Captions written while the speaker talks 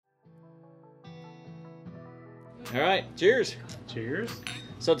All right, cheers. Cheers.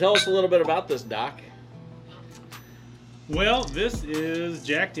 So tell us a little bit about this, Doc. Well, this is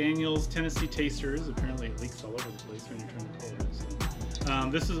Jack Daniel's Tennessee Tasters. Apparently it leaks all over the place when you're trying to pour it. So,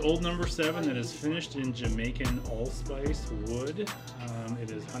 this is old number 7 that is finished in Jamican Allspice wood.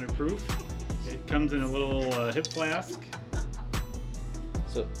 It is 100 proof. It comes in a little hip flask.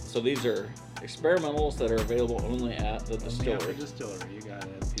 So these are experimentals that are available only at the distillery. Only at the distillery. You got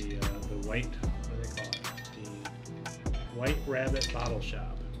it. The white, what do they call it? The White Rabbit Bottle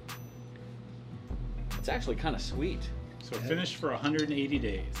Shop. It's actually kind of sweet. So finished for 180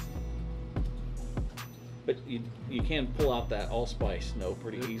 days. But you can pull out that allspice note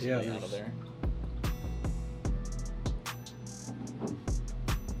pretty easily out of there.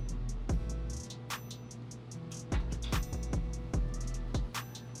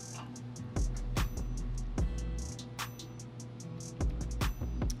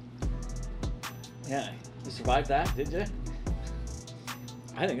 Yeah, you survived that, did you?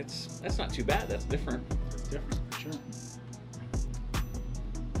 I think that's not too bad. That's different. It's different for sure.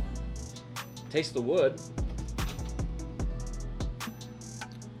 Taste the wood.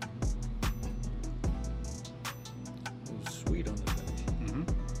 It's sweet on the finish. Mm-hmm.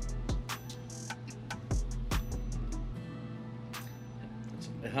 It's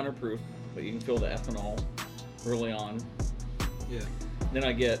 100 proof, but you can feel the ethanol early on. Yeah. Then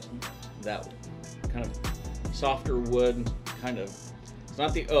I get that kind of softer wood, kind of. It's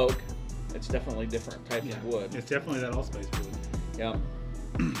not the oak. It's definitely different types of wood. It's definitely that allspice wood. Yeah.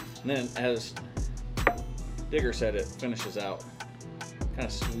 And then, as Digger said, it finishes out kind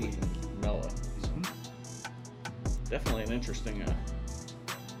of sweet and mellow. So definitely an interesting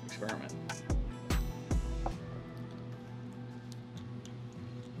experiment.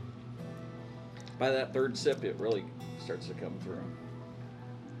 By that third sip, it really starts to come through.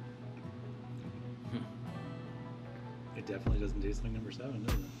 It definitely doesn't taste like number 7,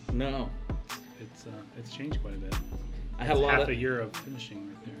 does it? No. It's changed quite a bit. I had a lot half of a year of finishing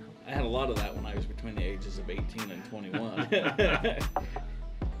right there. I had a lot of that when I was between the ages of 18 and 21.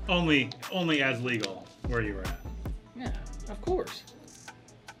 Only as legal where you were at. Yeah, of course.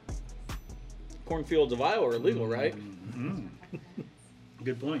 Cornfields of Iowa are legal, right? Mm-hmm.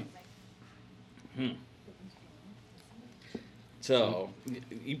 Good point. So,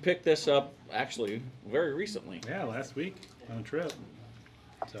 you picked this up actually very recently. Yeah, last week on a trip.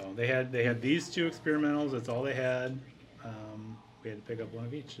 So they had these 2 experimentals. That's all they had. We had to pick up one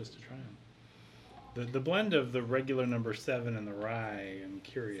of each just to try them. The blend of the regular number 7 and the rye, I'm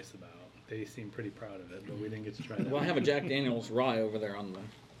curious about. They seem pretty proud of it, but we didn't get to try that. Well, I have a Jack Daniel's rye over there on the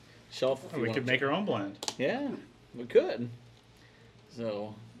shelf. If you we want could make our own blend. Yeah, we could.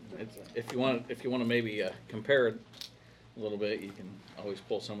 So, if you want to maybe compare it a little bit, you can always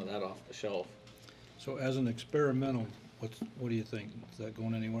pull some of that off the shelf. So as an experimental, what do you think? Is that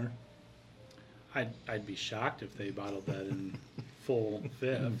going anywhere? I'd be shocked if they bottled that in full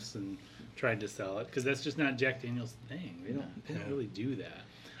fifths and tried to sell it, because that's just not Jack Daniel's thing. They don't really do that.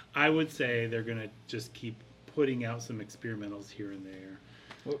 I would say they're gonna just keep putting out some experimentals here and there.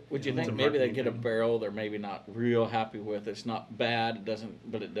 Would you think maybe they get a barrel they're maybe not real happy with? It's not bad,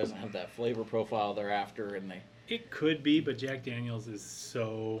 but it doesn't have that flavor profile they're after, and they. It could be, but Jack Daniel's is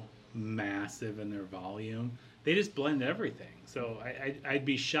so massive in their volume. They just blend everything. So I'd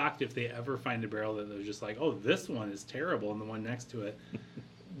be shocked if they ever find a barrel that they're just like, oh, this one is terrible, and the one next to it.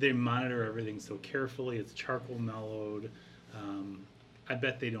 They monitor everything so carefully. It's charcoal mellowed. I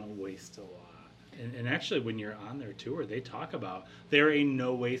bet they don't waste a lot. And actually, when you're on their tour, they talk about they're a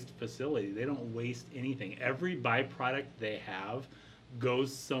no-waste facility. They don't waste anything. Every byproduct they have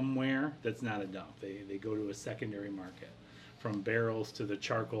goes somewhere that's not a dump. They go to a secondary market. From barrels to the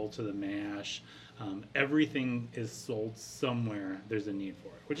charcoal to the mash. Everything is sold somewhere there's a need for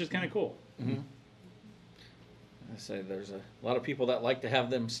it, which is kind of cool. Mm-hmm. I say there's a lot of people that like to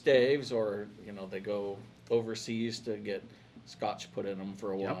have them staves, or they go overseas to get scotch put in them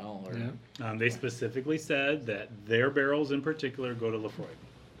for a while. Or, They specifically said that their barrels in particular go to Lefroy.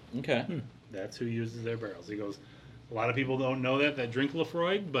 Okay. That's who uses their barrels. He goes, a lot of people don't know that drink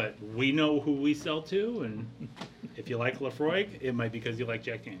Lefroy, but we know who we sell to, and if you like Lefroy, it might be because you like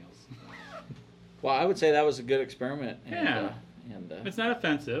Jack Daniel's. Well, I would say that was a good experiment. And it's not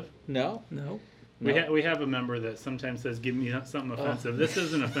offensive. No. We have a member that sometimes says, give me something offensive. This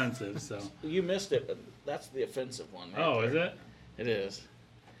isn't offensive, so. You missed it, but that's the offensive one. Right there. Is it? It is.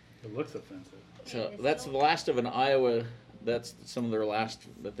 It looks offensive. So that's the last of an Iowa. That's some of their last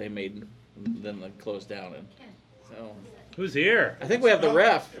that they made, then they closed down. And so. Who's here? I think we have the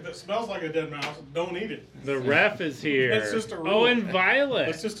ref. If it smells like a dead mouse, don't eat it. The ref is here. That's just a rule. Oh, and Violet.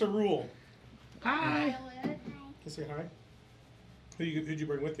 That's just a rule. Hi. say hi? Who'd you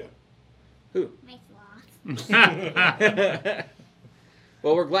bring with you? Who? My sloth.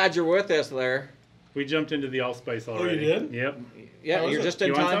 Well, we're glad you're with us there. We jumped into the Allspice already. you did? Yep. Yeah, How is you're it? just in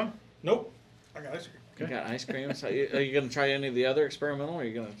You want time. some? Nope. I got ice cream. You got ice cream. So are you gonna try any of the other experimental? Or are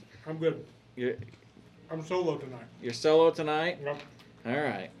you gonna? I'm good. You're, I'm solo tonight. you're solo tonight. Yep. All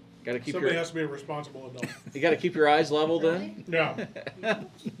right. Got to keep Somebody your. has to be a responsible adult. You got to keep your eyes level then. Yeah.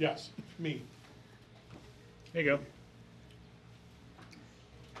 Yes. Me. There you go.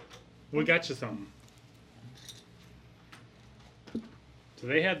 We got you some. So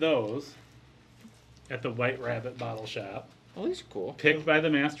they had those at the White Rabbit Bottle Shop, Oh, these are cool. picked by the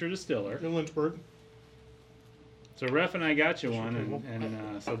master distiller. In Lynchburg. So Ref and I got you one,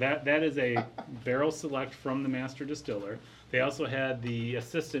 and so that is a barrel select from the master distiller. They also had the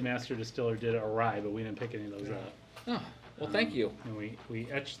assistant master distiller did a rye, but we didn't pick any of those up. Oh, well, thank you. And we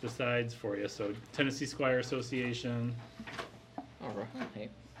etched the sides for you. So Tennessee Squire Association. All right.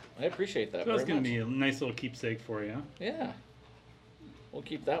 I appreciate that So that's very going to much. be a nice little keepsake for you. Yeah. We'll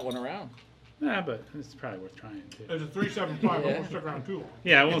keep that one around. Yeah, but it's probably worth trying too. There's a 375. I Yeah. won't stick around too long.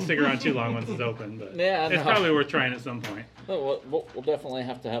 Yeah, it won't stick around too long once it's open, but Yeah, it's no. probably worth trying at some point. We'll definitely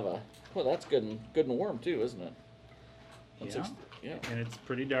have to have a. Well, that's good and warm too, isn't it? That's Yeah. yeah. And it's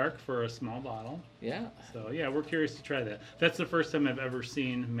pretty dark for a small bottle. Yeah. So yeah, we're curious to try that. That's the first time I've ever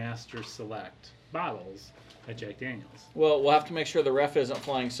seen Master Select bottles at Jack Daniels. Well, we'll have to make sure the ref isn't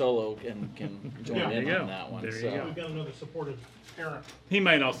flying solo and can join Yeah. in There you on go. that one. There you so. go. We've got another supportive parent. He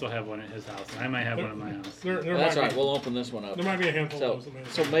might also have one at his house, and I might have one at my house. There That's might right. be, We'll open this one up. there might be a handful So, of those.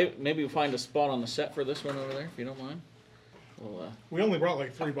 so maybe we'll find a spot on the set for this one over there, if you don't mind. We'll, We only brought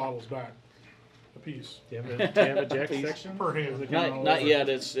like 3 bottles back a piece. Do you have a Jack Please. section? Per hand. Or is it kinda all not over? yet.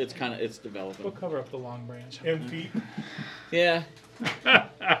 It's developing. We'll cover up the long branch. And feet. Yeah.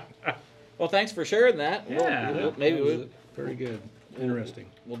 Well, thanks for sharing that. Yeah. Maybe That was we'll, it. Very good. Interesting.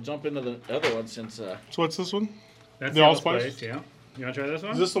 we'll jump into the other one since So what's this one? That's The the Allspice? Allspice, yeah. You want to try this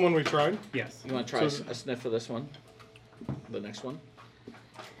one? Is this the one we tried? Yes. you want to try So- a sniff of this one. The next one.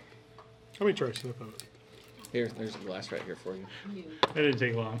 Let me try a sniff of it. Here, there's a glass right here for you. That didn't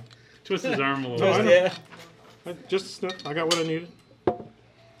take long. Twist his arm a little No, I bit. know. Yeah. Just a sniff. I got what I needed.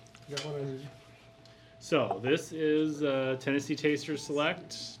 So this is Tennessee Taster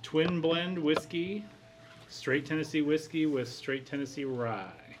Select Twin Blend Whiskey, straight Tennessee whiskey with straight Tennessee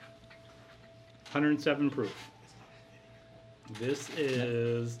rye. 107 proof. This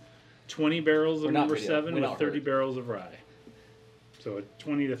is 20 barrels of We're not number video. 7 We're with not 30 hurt. barrels of rye. So a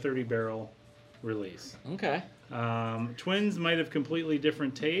 20 to 30 barrel release. Okay. Twins might have completely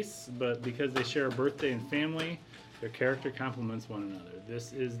different tastes, but because they share a birthday and family, their character complements one another.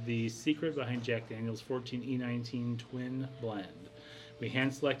 This is the secret behind Jack Daniel's 14E19 Twin Blend. We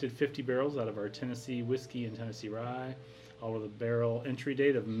hand-selected 50 barrels out of our Tennessee whiskey and Tennessee rye, all with a barrel entry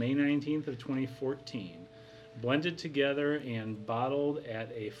date of May 19th of 2014. Blended together and bottled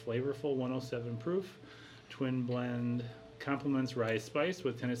at a flavorful 107 proof. Twin Blend complements rye spice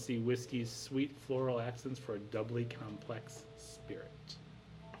with Tennessee whiskey's sweet floral accents for a doubly complex spirit.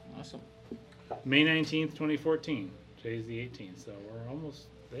 Awesome. May 19th, 2014. Today's the 18th, so we're almost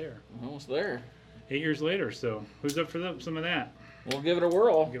there. Almost there. 8 years later, so who's up for some of that? We'll give it a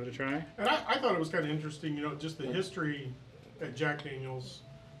whirl. Give it a try. And I thought it was kind of interesting, just the history at Jack Daniels,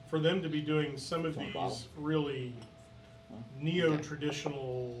 for them to be doing some of One these bottle. really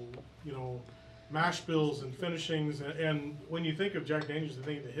neo-traditional, mash bills and finishings. And when you think of Jack Daniels, you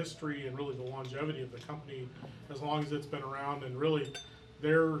think of the history and really the longevity of the company as long as it's been around. And really,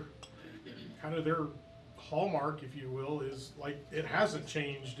 their hallmark, if you will, is like it hasn't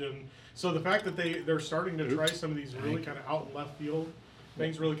changed. And so the fact that they're starting to try some of these really kind of out in left field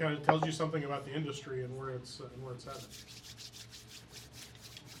things really kind of tells you something about the industry and where it's headed.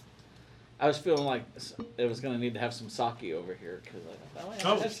 I was feeling like it was going to need to have some sake over here because I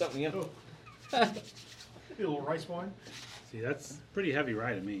thought, that's something. Oh. Maybe a little rice wine. See, that's pretty heavy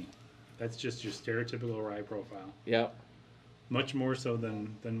rye to me. That's just your stereotypical rye profile. Yep. Much more so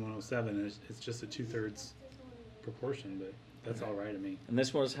than 107. It's just a 2/3 proportion, but that's all rye to me. And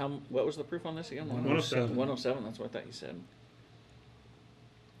this was what was the proof on this again? 107. 107. That's what I thought you said.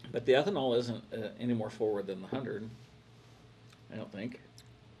 But the ethanol isn't any more forward than the 100. I don't think.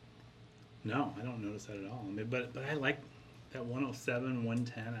 No, I don't notice that at all. I mean, but I like that 107,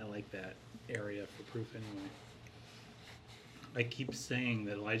 110. I like that area for proof anyway. I keep saying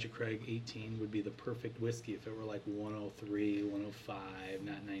that Elijah Craig 18 would be the perfect whiskey if it were like 103, 105,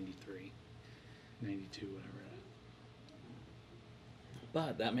 not 93, 92, whatever.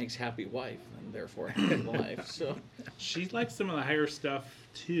 But that makes happy wife, and therefore happy life. So She likes some of the higher stuff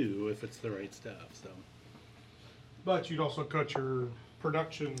too, if it's the right stuff. So but you'd also cut your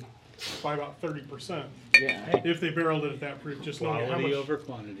production by about 30%. Yeah. If they barreled it at that proof, just knowing how Quality much. over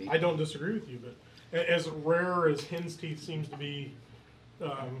quantity. I don't disagree with you, but as rare as hen's teeth seems to be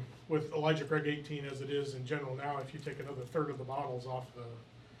with Elijah Craig 18 as it is in general now, if you take another third of the bottles off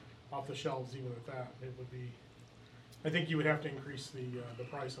the shelves, even at that, it would be. I think you would have to increase the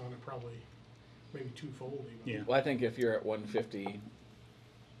price on it probably maybe twofold even. Yeah. Well, I think if you're at 150,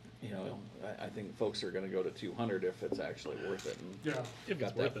 you know, I think folks are going to go to 200 if it's actually worth it. And Yeah. If got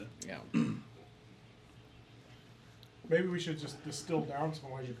it's worth that. it. Yeah. Maybe we should just distill down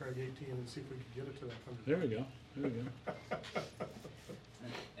some Elijah Craig 18 and see if we can get it to that 100. There we go. There we go.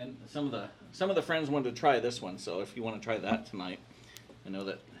 And some of the friends wanted to try this one, so if you want to try that tonight, I know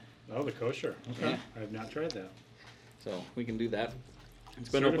that. Oh, the kosher. Okay. Yeah. I have not tried that. So we can do that. It's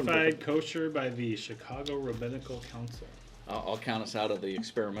been open. Certified kosher by the Chicago Rabbinical Council. I'll count us out of the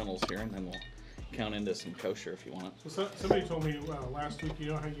experimentals here, and then we'll count into some kosher if you want. So somebody told me last week, you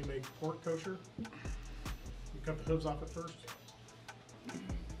know how you make pork kosher? You cut the hooves off at first?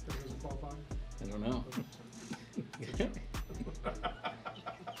 That doesn't qualify? I don't know.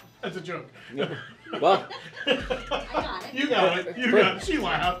 That's a joke. Well, I got it. You got it. You got it. She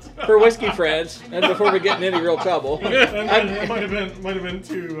laughed. for whiskey friends, and before we get in any real trouble, It might have been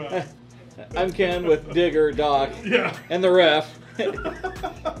too. I'm Ken with Digger, Doc, Yeah. and the ref.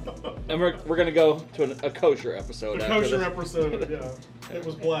 And we're going to go to a kosher episode The after kosher this. episode. Yeah. It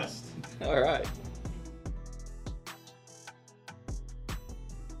was blessed. All right.